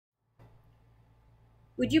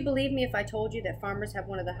Would you believe me if I told you that farmers have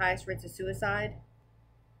one of the highest rates of suicide?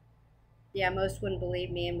 Yeah, most wouldn't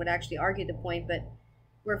believe me and would actually argue the point, but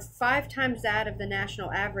we're 5 times that of the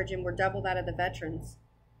national average and we're double that of the veterans.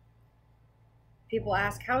 People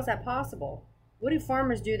ask, how is that possible? What do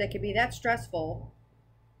farmers do that could be that stressful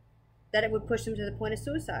that it would push them to the point of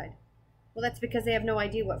suicide? Well, that's because they have no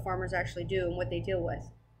idea what farmers actually do and what they deal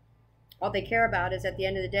with. All they care about is at the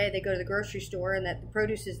end of the day, they go to the grocery store and that the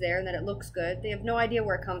produce is there and that it looks good. They have no idea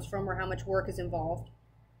where it comes from or how much work is involved.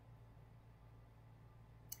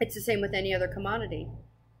 It's the same with any other commodity.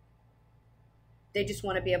 They just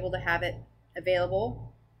want to be able to have it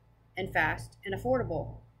available and fast and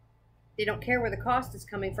affordable. They don't care where the cost is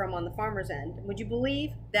coming from on the farmer's end. Would you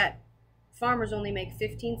believe that farmers only make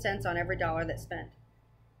 15 cents on every dollar that's spent?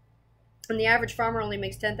 And the average farmer only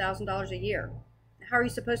makes $10,000 a year. How are you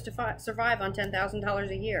supposed to survive on $10,000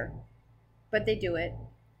 a year? But they do it.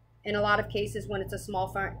 In a lot of cases, when it's a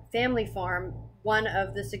small family farm, one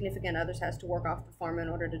of the significant others has to work off the farm in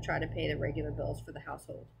order to try to pay the regular bills for the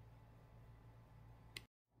household.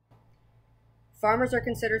 Farmers are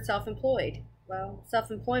considered self-employed. Well,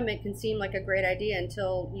 self-employment can seem like a great idea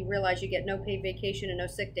until you realize you get no paid vacation and no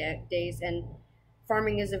sick days, and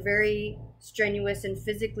farming is a very strenuous and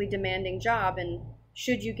physically demanding job, and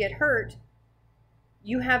should you get hurt,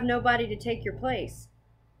 you have nobody to take your place.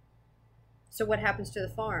 So what happens to the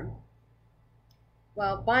farm?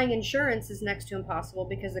 Well, buying insurance is next to impossible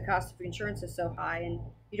because the cost of insurance is so high, and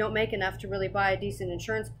you don't make enough to really buy a decent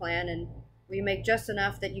insurance plan, and you make just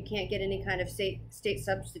enough that you can't get any kind of state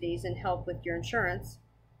subsidies and help with your insurance.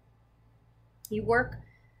 You work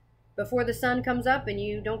before the sun comes up and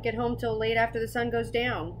you don't get home till late after the sun goes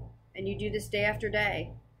down, and you do this day after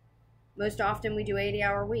day. Most often we do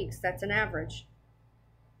 80-hour weeks. That's an average.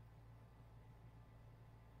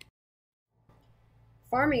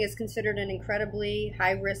 Farming is considered an incredibly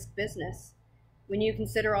high-risk business when you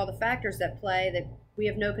consider all the factors that play that we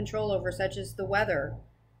have no control over, such as the weather,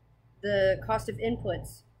 the cost of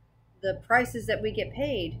inputs, the prices that we get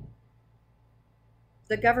paid,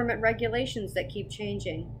 the government regulations that keep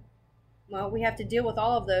changing. Well, we have to deal with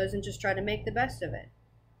all of those and just try to make the best of it.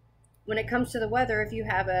 When it comes to the weather, if you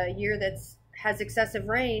have a year that has excessive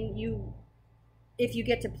rain, if you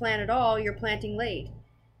get to plant at all, you're planting late.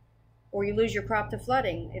 Or you lose your crop to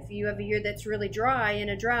flooding. If you have a year that's really dry in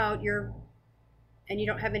a drought, and you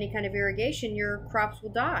don't have any kind of irrigation, your crops will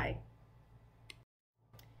die.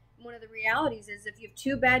 One of the realities is if you have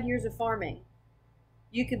 2 bad years of farming,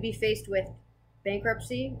 you could be faced with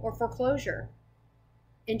bankruptcy or foreclosure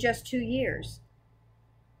in just 2 years.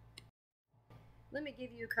 Let me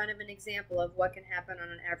give you kind of an example of what can happen on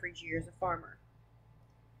an average year as a farmer.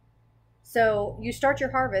 So you start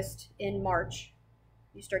your harvest in March.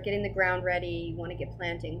 You start getting the ground ready, you want to get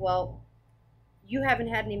planting. Well, you haven't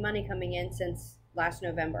had any money coming in since last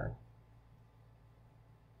November.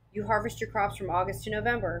 You harvest your crops from August to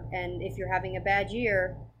November, and if you're having a bad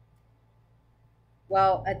year,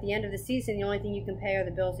 well, at the end of the season, the only thing you can pay are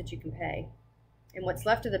the bills that you can pay. And what's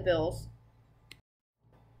left of the bills,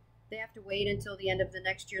 they have to wait until the end of the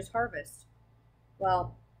next year's harvest.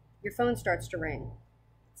 Well, your phone starts to ring.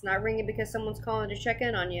 It's not ringing because someone's calling to check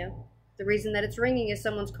in on you. The reason that it's ringing is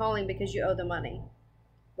someone's calling because you owe them money,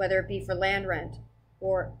 whether it be for land rent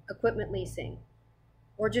or equipment leasing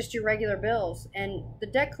or just your regular bills. And the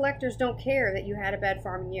debt collectors don't care that you had a bad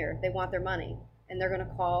farming year. They want their money, and they're going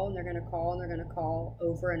to call and they're going to call and they're going to call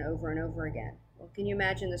over and over and over again. Well, can you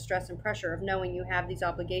imagine the stress and pressure of knowing you have these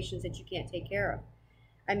obligations that you can't take care of?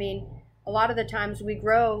 I mean, a lot of the times we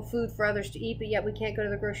grow food for others to eat, but yet we can't go to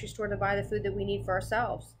the grocery store to buy the food that we need for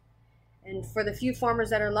ourselves. And for the few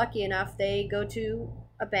farmers that are lucky enough, they go to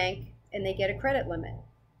a bank and they get a credit limit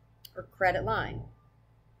or credit line.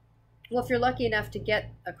 Well, if you're lucky enough to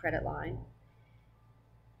get a credit line,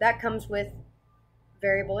 that comes with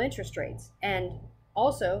variable interest rates. And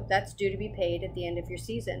also, that's due to be paid at the end of your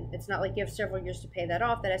season. It's not like you have several years to pay that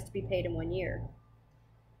off. That has to be paid in 1 year.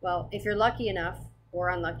 Well, if you're lucky enough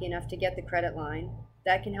or unlucky enough to get the credit line,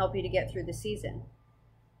 that can help you to get through the season.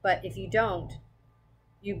 But if you don't,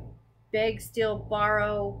 you beg, steal,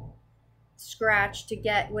 borrow, scratch to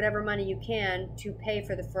get whatever money you can to pay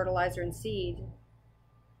for the fertilizer and seed,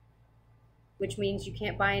 which means you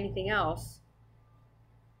can't buy anything else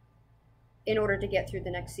in order to get through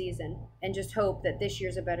the next season and just hope that this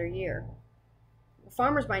year's a better year.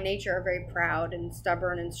 Farmers by nature are very proud and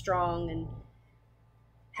stubborn and strong and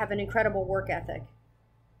have an incredible work ethic.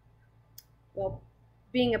 Well,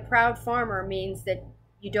 being a proud farmer means that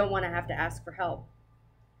you don't want to have to ask for help.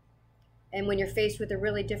 And when you're faced with a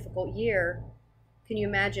really difficult year, can you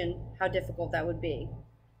imagine how difficult that would be?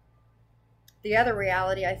 The other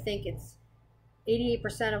reality, I think it's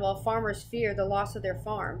 88% of all farmers fear the loss of their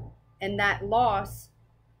farm, and that loss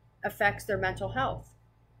affects their mental health.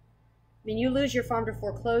 I mean, you lose your farm to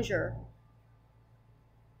foreclosure,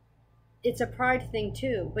 it's a pride thing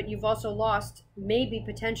too, but you've also lost maybe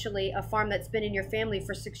potentially a farm that's been in your family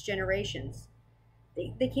for 6 generations.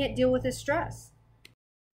 They can't deal with this stress.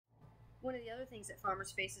 One of the other things that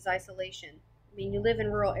farmers face is isolation. I mean, you live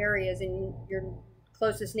in rural areas and your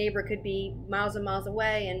closest neighbor could be miles and miles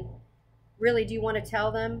away, and really, do you want to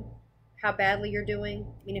tell them how badly you're doing?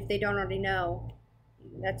 I mean, if they don't already know,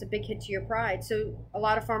 that's a big hit to your pride. So a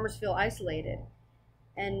lot of farmers feel isolated,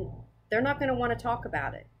 and they're not going to want to talk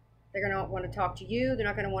about it. They're going to want to talk to you. They're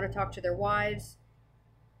not going to want to talk to their wives.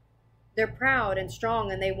 They're proud and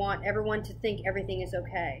strong, and they want everyone to think everything is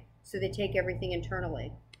okay. So they take everything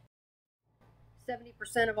internally.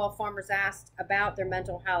 70% of all farmers asked about their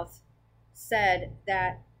mental health said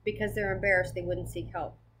that because they're embarrassed, they wouldn't seek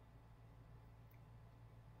help.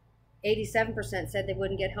 87% said they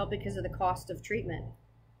wouldn't get help because of the cost of treatment.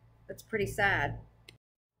 That's pretty sad.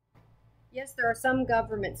 Yes, there are some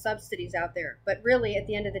government subsidies out there, but really at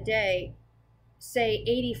the end of the day, say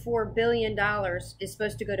 $84 billion is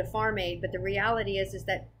supposed to go to farm aid, but the reality is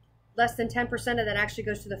that less than 10% of that actually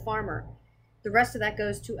goes to the farmer. The rest of that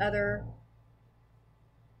goes to other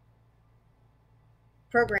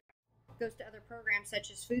programs,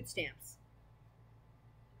 such as food stamps.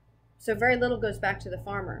 So very little goes back to the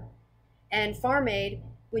farmer. And farm aid,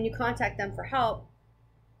 when you contact them for help,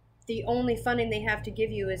 the only funding they have to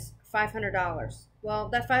give you is $500. Well,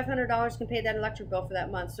 that $500 can pay that electric bill for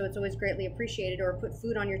that month, so it's always greatly appreciated, or put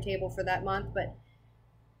food on your table for that month. But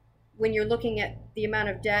when you're looking at the amount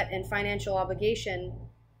of debt and financial obligation,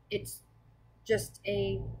 it's just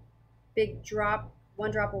a big drop,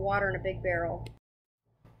 one drop of water in a big barrel.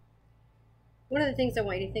 One of the things I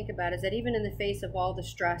want you to think about is that even in the face of all the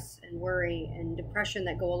stress and worry and depression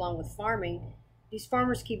that go along with farming, these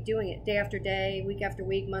farmers keep doing it day after day, week after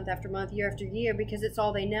week, month after month, year after year, because it's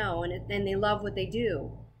all they know, and they love what they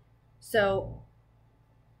do. So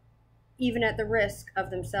even at the risk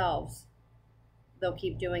of themselves, they'll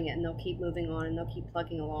keep doing it, and they'll keep moving on, and they'll keep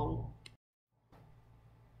plugging along,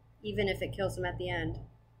 even if it kills them at the end.